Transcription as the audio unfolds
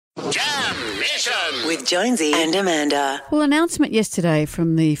Mission with Jonesy and Amanda. Well, announcement yesterday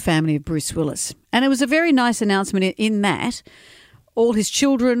from the family of Bruce Willis. And it was a very nice announcement in that all his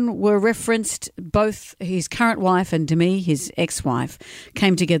children were referenced. Both his current wife and Demi, his ex-wife,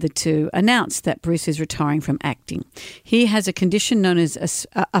 came together to announce that Bruce is retiring from acting. He has a condition known as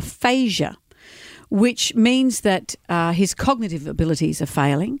aphasia, which means that his cognitive abilities are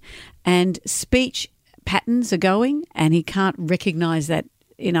failing and speech patterns are going, and he can't recognise that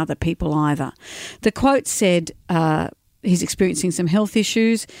in other people either. The quote said, he's experiencing some health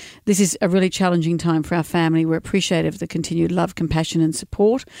issues. This is a really challenging time for our family. We're appreciative of the continued love, compassion and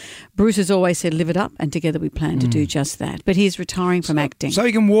support. Bruce has always said, live it up, and together we plan to do just that. But he is retiring from acting. So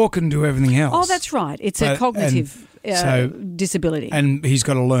he can walk and do everything else. Oh, that's right. It's a cognitive disability. And he's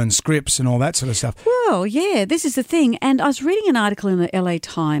got to learn scripts and all that sort of stuff. Well, yeah, this is the thing. And I was reading an article in the LA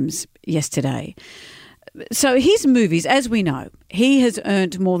Times yesterday. So his movies, as we know, he has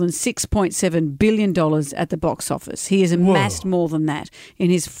earned more than $6.7 billion at the box office. He has amassed more than that in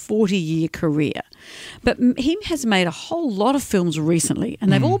his 40-year career. But he has made a whole lot of films recently,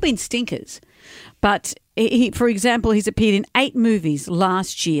 and they've all been stinkers. But, for example, he's appeared in 8 movies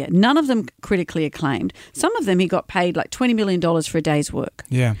last year, none of them critically acclaimed. Some of them he got paid like $20 million for a day's work.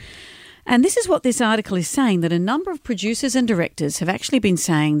 Yeah. And this is what this article is saying, that a number of producers and directors have actually been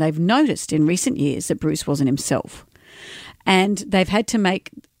saying they've noticed in recent years that Bruce wasn't himself. And they've had to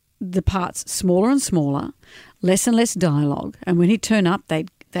make the parts smaller and smaller, less and less dialogue. And when he'd turn up, they'd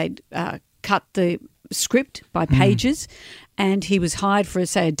cut the script by pages, and he was hired for,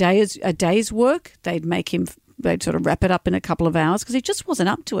 say, a day's work. They'd sort of wrap it up in a couple of hours because he just wasn't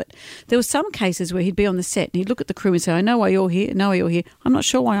up to it. There were some cases where he'd be on the set and he'd look at the crew and say, I know why you're here, I'm not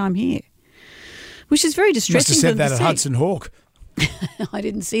sure why I'm here. Which is very distressing. Must have said that at Hudson Hawk. I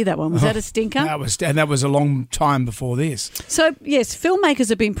didn't see that one. Was that a stinker? That was a long time before this. So, yes, filmmakers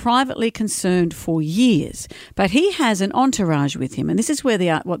have been privately concerned for years, but he has an entourage with him, and this is where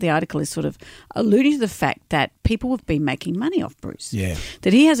what the article is sort of alluding to, the fact that people have been making money off Bruce. Yeah.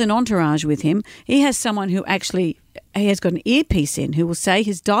 That he has an entourage with him. He has someone who he has got an earpiece in who will say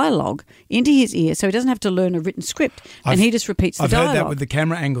his dialogue into his ear so he doesn't have to learn a written script, and he just repeats the dialogue. I've heard that with the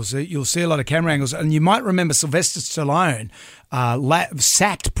camera angles. You'll see a lot of camera angles, and you might remember Sylvester Stallone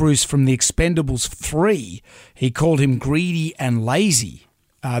sacked Bruce from The Expendables 3. He called him greedy and lazy.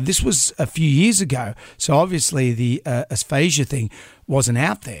 This was a few years ago, so obviously the aphasia thing wasn't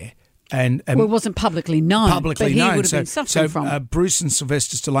out there. And it wasn't publicly known. But he would have been suffering from it. Bruce and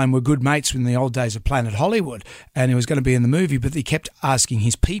Sylvester Stallone were good mates in the old days of Planet Hollywood, and he was going to be in the movie, but he kept asking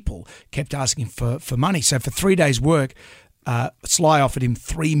his people, for money. So for 3 days' work, Sly offered him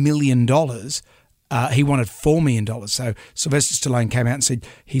 $3 million. He wanted $4 million. So Sylvester Stallone came out and said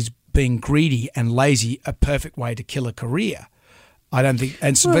he's being greedy and lazy, a perfect way to kill a career. I don't think.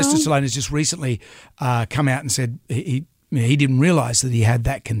 And Sylvester Stallone has just recently come out and said he didn't realise that he had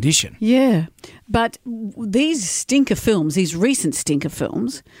that condition. Yeah, but these stinker films, these recent stinker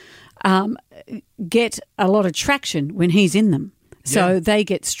films, get a lot of traction when he's in them. So they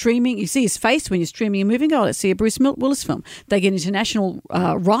get streaming. You see his face when you're streaming a movie. Go, let's see a Bruce Willis film. They get international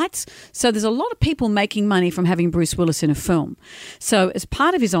rights. So there's a lot of people making money from having Bruce Willis in a film. So as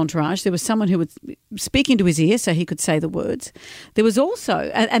part of his entourage, there was someone who would speak into his ear so he could say the words. There was also,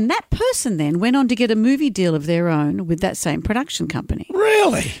 and that person then went on to get a movie deal of their own with that same production company.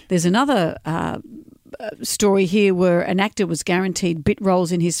 Really? There's another story here where an actor was guaranteed bit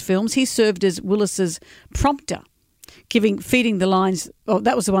roles in his films. He served as Willis's prompter, feeding the lines. Oh,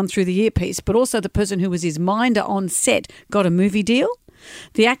 that was the one through the earpiece, but also the person who was his minder on set got a movie deal.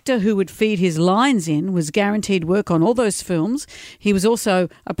 The actor who would feed his lines in was guaranteed work on all those films. He was also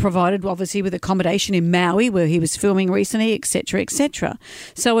provided, obviously, with accommodation in Maui, where he was filming recently, etc., etc.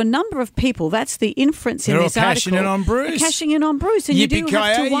 So a number of people, that's the inference in this article. They're cashing in on Bruce. Cashing in on Bruce. And you do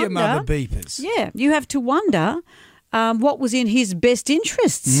have to wonder, you mother beepers. Yeah, you have to wonder what was in his best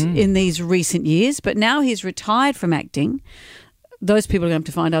interests in these recent years. But now he's retired from acting. Those people are going to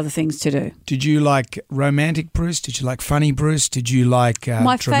have to find other things to do. Did you like romantic Bruce? Did you like funny Bruce? Did you like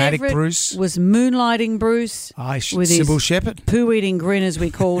dramatic Bruce? Was moonlighting Bruce. With Sybil Shepherd. Poo-eating grin, as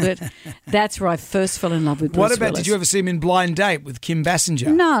we called it. That's where I first fell in love with Bruce What about, Willis. did you ever see him in Blind Date with Kim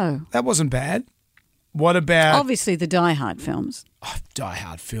Basinger? No. That wasn't bad. What about... Obviously the Die Hard films. Oh, Die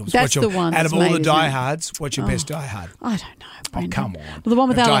Hard films. That's the one. Out of all the Die Hards, what's your best Die Hard? I don't know, Brendan. Oh, come on. Well, the one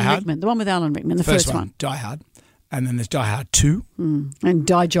with Alan Rickman. The one with Alan Rickman, the first one. Die Hard. And then there's Die Hard 2. And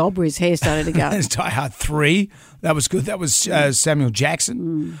Die Job, where his hair started to go. There's Die Hard 3. That was good. That was Samuel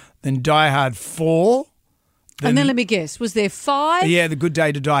Jackson. Then Die Hard 4. And then let me guess, was there 5? Yeah, The Good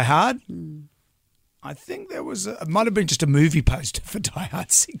Day to Die Hard. I think there was it might have been just a movie poster for Die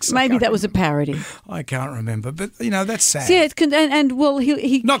Hard 6. Maybe that was a parody. I can't remember, but that's sad. So, yeah, and well,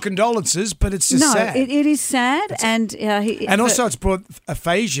 he not condolences, but it's just sad. It is sad, and also it's brought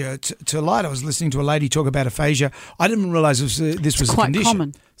aphasia to light. I was listening to a lady talk about aphasia. I didn't realise this was quite a condition.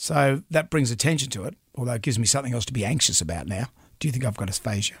 common. So that brings attention to it, although it gives me something else to be anxious about now. Do you think I've got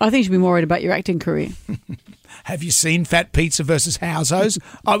aphasia? I think you should be more worried about your acting career. Have you seen Fat Pizza versus Houseos?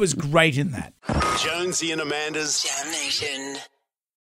 I was great in that. Jonesy and Amanda's Jam Nation.